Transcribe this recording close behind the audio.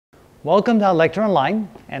Welcome to Lecture Online,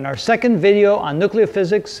 and our second video on nuclear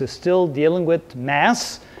physics is still dealing with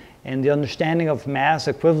mass and the understanding of mass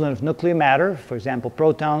equivalent of nuclear matter, for example,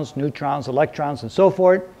 protons, neutrons, electrons, and so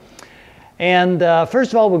forth. And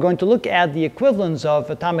first of all, we're going to look at the equivalence of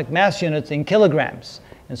atomic mass units in kilograms.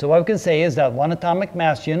 And so what we can say is that one atomic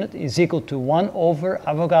mass unit is equal to 1 over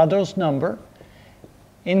Avogadro's number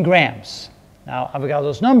in grams. Now,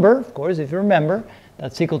 Avogadro's number, of course, if you remember,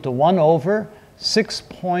 that's equal to 1 over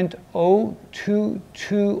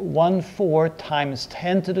 6.02214 times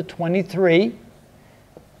 10 to the 23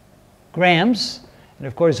 grams. And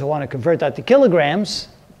of course, if I want to convert that to kilograms,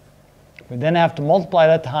 we then have to multiply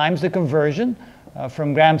that times the conversion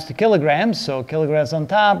from grams to kilograms. So kilograms on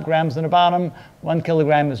top, grams on the bottom. 1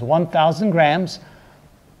 kilogram is 1,000 grams.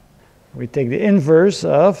 We take the inverse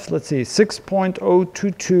of, let's see,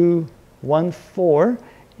 6.02214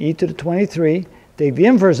 e to the 23. Take the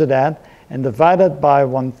inverse of that and divide it by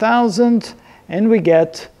 1,000, and we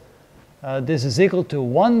get this is equal to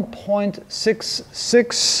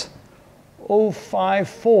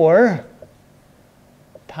 1.66054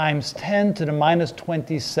 times 10 to the minus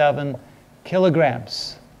 27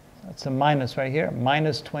 kilograms. That's a minus right here,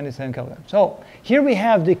 minus 27 kilograms. So here we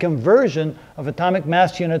have the conversion of atomic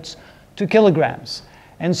mass units to kilograms.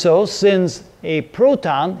 And so since a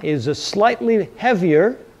proton is a slightly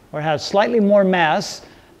heavier or has slightly more mass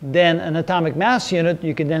than an atomic mass unit,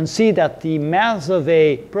 you can then see that the mass of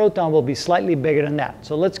a proton will be slightly bigger than that.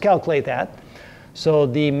 So let's calculate that. So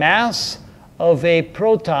the mass of a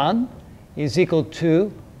proton is equal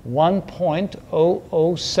to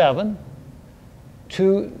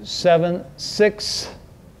 1.007276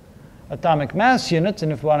 atomic mass units.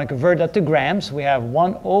 And if we want to convert that to grams, we have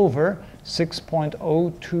 1 over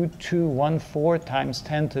 6.02214 times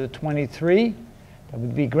 10 to the 23. That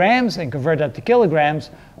would be grams, and convert that to kilograms.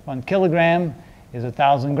 1 kilogram is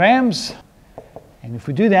 1,000 grams. And if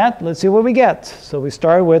we do that, let's see what we get. So we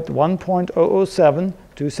start with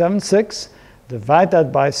 1.007276, divide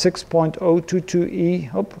that by 6.022e.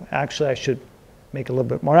 Oh, actually, I should make it a little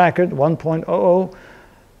bit more accurate.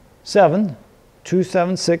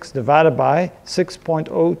 1.007276 divided by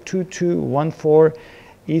 6.02214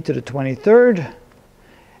 e to the 23rd,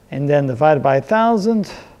 and then divided by 1,000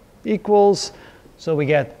 equals, so we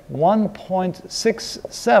get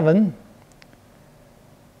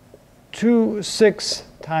 1.6726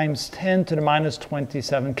 times 10 to the minus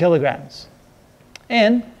 27 kilograms.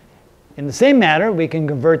 And in the same manner, we can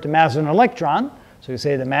convert the mass of an electron. So you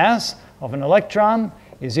say the mass of an electron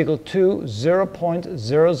is equal to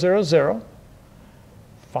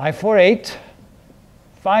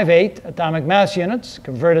 0.00054858 atomic mass units,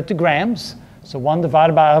 converted to grams. So 1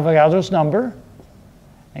 divided by Avogadro's number,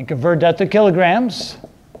 and convert that to kilograms.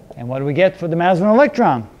 And what do we get for the mass of an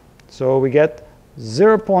electron? So we get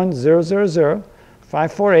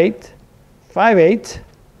 0.00054858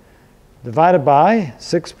 divided by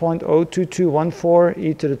 6.02214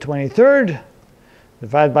 e to the 23rd,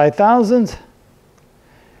 divided by 1,000,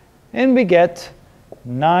 and we get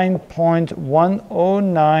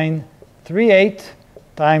 9.10938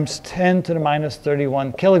 times 10 to the minus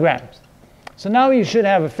 31 kilograms. So now you should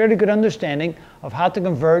have a fairly good understanding of how to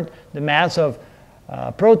convert the mass of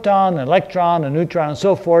a proton, an electron, a neutron, and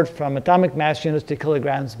so forth from atomic mass units to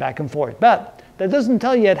kilograms back and forth. But that doesn't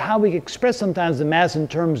tell you yet how we express sometimes the mass in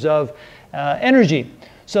terms of energy.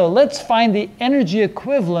 So let's find the energy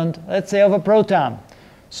equivalent, let's say, of a proton.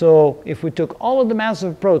 So if we took all of the mass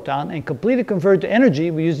of a proton and completely convert to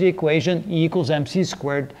energy, we use the equation E equals mc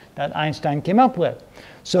squared that Einstein came up with.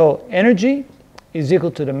 So energy is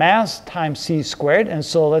equal to the mass times c squared. And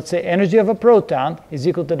so let's say energy of a proton is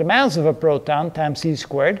equal to the mass of a proton times c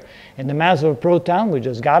squared. And the mass of a proton, we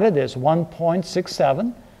just got it, is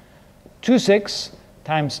 1.6726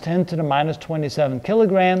 times 10 to the minus 27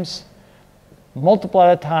 kilograms. Multiply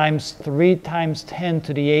that times 3 times 10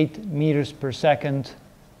 to the 8 meters per second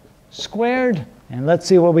squared. And let's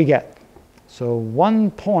see what we get. So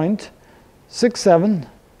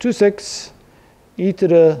 1.6726 e to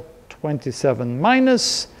the 27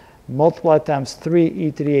 minus, multiply times 3 e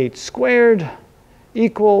to the 8 squared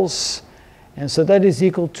equals, and so that is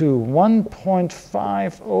equal to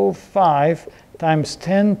 1.505 times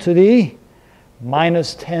 10 to the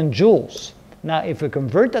minus 10 joules. Now, if we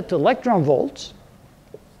convert that to electron volts,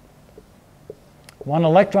 1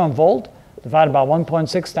 electron volt divided by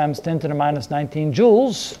 1.6 times 10 to the minus 19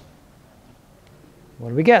 joules, what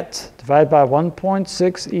do we get? Divided by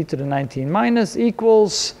 1.6 e to the 19 minus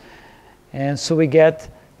equals, and so we get,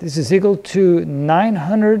 this is equal to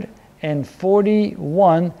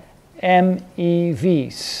 941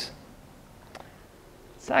 MeVs.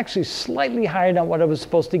 It's actually slightly higher than what I was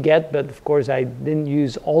supposed to get, but of course I didn't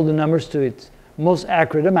use all the numbers to its most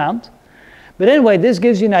accurate amount. But anyway, this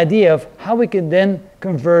gives you an idea of how we can then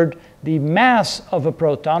convert the mass of a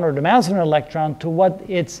proton or the mass of an electron to what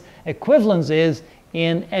its equivalence is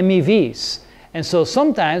in MeVs. And so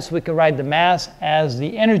sometimes we can write the mass as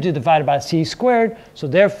the energy divided by c squared. So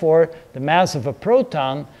therefore, the mass of a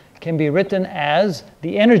proton can be written as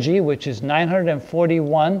the energy, which is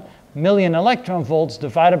 941 million electron volts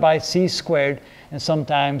divided by c squared. And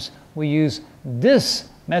sometimes we use this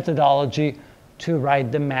methodology to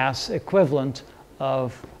write the mass equivalent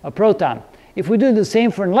of a proton. If we do the same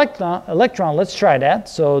for an electron, let's try that.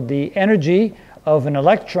 So the energy of an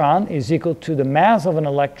electron is equal to the mass of an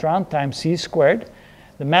electron times c squared.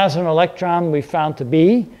 The mass of an electron we found to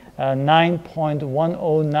be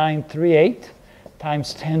 9.10938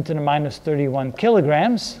 times 10 to the minus 31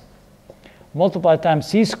 kilograms. Multiply times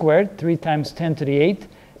c squared, 3 times 10 to the 8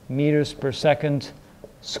 meters per second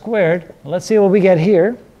squared. Let's see what we get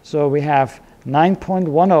here. So we have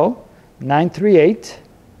 9.10938.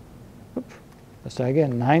 Let's try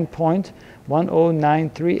again.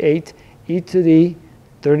 9.10938 e to the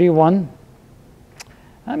 31.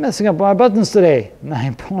 I'm messing up my buttons today.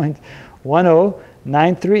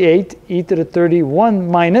 9.10938 e to the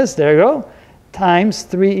 31 minus, there you go, times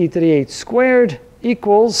 3 e to the 8 squared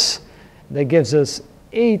equals, that gives us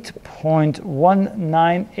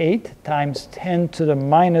 8.198 times 10 to the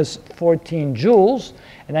minus 14 joules.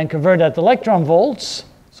 And then convert that to electron volts.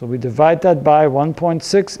 So we divide that by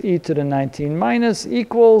 1.6 e to the 19 minus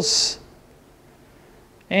equals,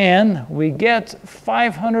 and we get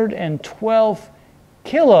 512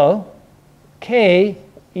 kilo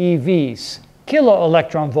keVs, kilo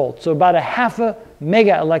electron volts, so about a half a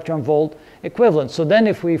mega electron volt equivalent. So then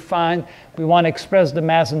if we find we want to express the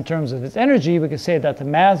mass in terms of its energy, we can say that the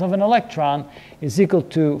mass of an electron is equal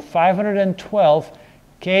to 512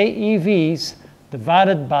 keVs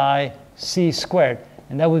divided by c squared.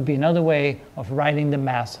 And that would be another way of writing the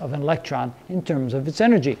mass of an electron in terms of its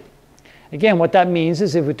energy. Again, what that means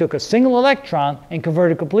is if we took a single electron and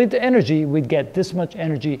converted it completely to energy, we'd get this much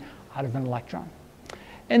energy out of an electron.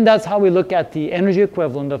 And that's how we look at the energy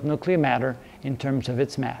equivalent of nuclear matter in terms of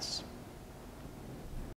its mass.